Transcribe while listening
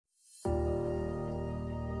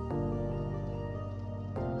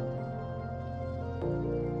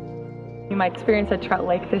my experience at Trout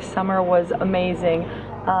Lake this summer was amazing.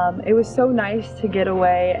 It was so nice to get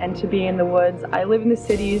away and to be in the woods. I live in the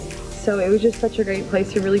cities, so it was just such a great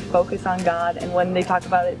place to really focus on God. And when they talk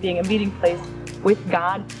about it being a meeting place with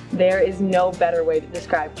God, there is no better way to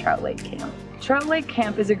describe Trout Lake Camp. Trout Lake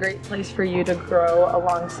Camp is a great place for you to grow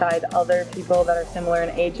alongside other people that are similar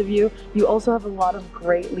in age of you. You also have a lot of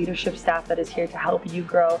great leadership staff that is here to help you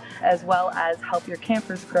grow, as well as help your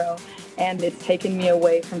campers grow. And it's taken me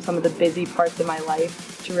away from some of the busy parts of my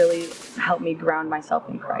life to really help me ground myself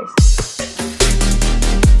in Christ.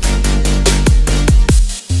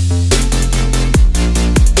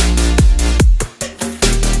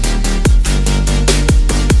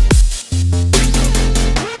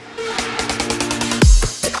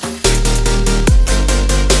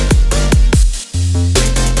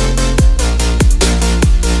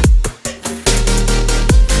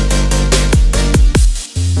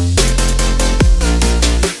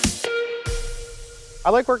 I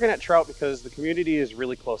like working at Trout because the community is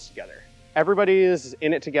really close together. Everybody is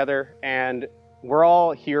in it together and we're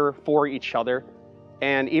all here for each other.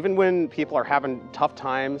 And even when people are having tough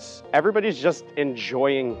times, everybody's just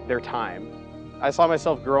enjoying their time. I saw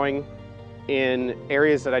myself growing in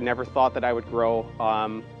areas that I never thought that I would grow.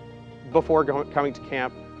 Before coming to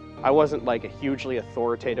camp, I wasn't like a hugely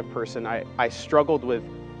authoritative person. I struggled with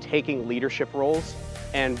taking leadership roles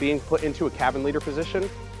and being put into a cabin leader position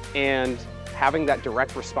and having that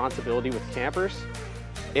direct responsibility with campers.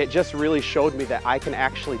 It just really showed me that I can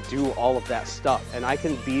actually do all of that stuff and I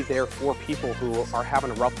can be there for people who are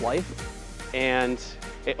having a rough life. And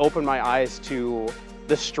it opened my eyes to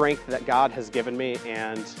the strength that God has given me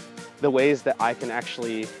and the ways that I can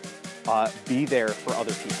actually be there for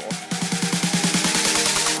other people.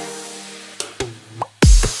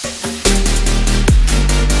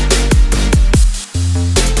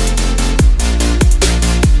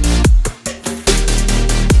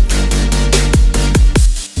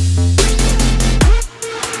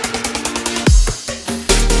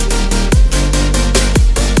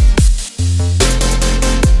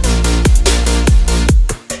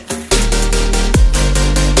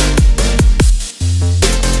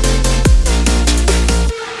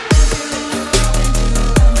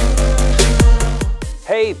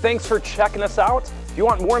 Hey, thanks for checking us out. If you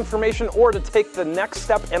want more information or to take the next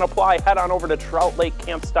step and apply, head on over to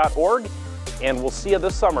troutlakecamps.org, and we'll see you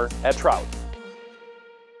this summer at Trout.